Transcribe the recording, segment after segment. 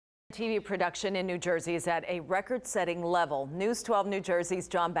TV production in New Jersey is at a record-setting level. News 12 New Jersey's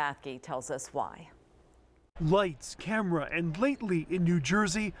John Bathke tells us why. Lights, camera, and lately in New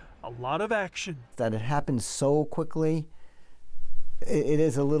Jersey, a lot of action. That it happens so quickly, it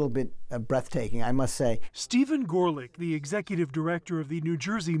is a little bit breathtaking, I must say. Stephen Gorelick, the executive director of the New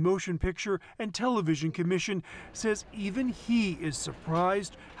Jersey Motion Picture and Television Commission, says even he is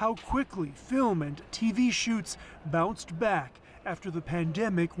surprised how quickly film and TV shoots bounced back after the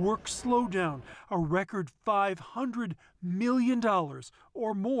pandemic work slowed down. A record $500 million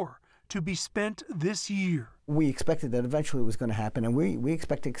or more to be spent this year. We expected that eventually it was going to happen, and we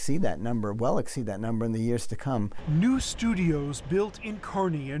expect to exceed that number, well exceed that number in the years to come. New studios built in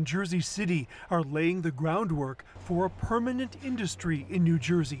Kearny and Jersey City are laying the groundwork for a permanent industry in New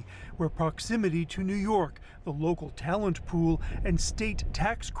Jersey, where proximity to New York, the local talent pool, and state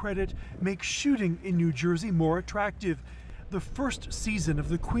tax credit make shooting in New Jersey more attractive. The first season of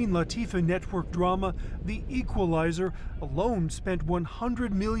the Queen Latifah network drama, The Equalizer, alone spent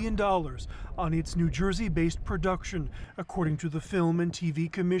 $100 million on its New Jersey-based production, according to the Film and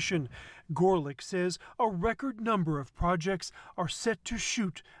TV Commission. Gorelick says a record number of projects are set to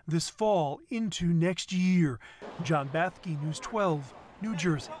shoot this fall into next year. John Bathke, News 12, New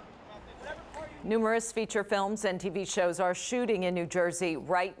Jersey. Numerous feature films and TV shows are shooting in New Jersey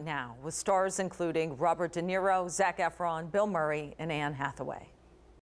right now, with stars including Robert De Niro, Zac Efron, Bill Murray, and Anne Hathaway.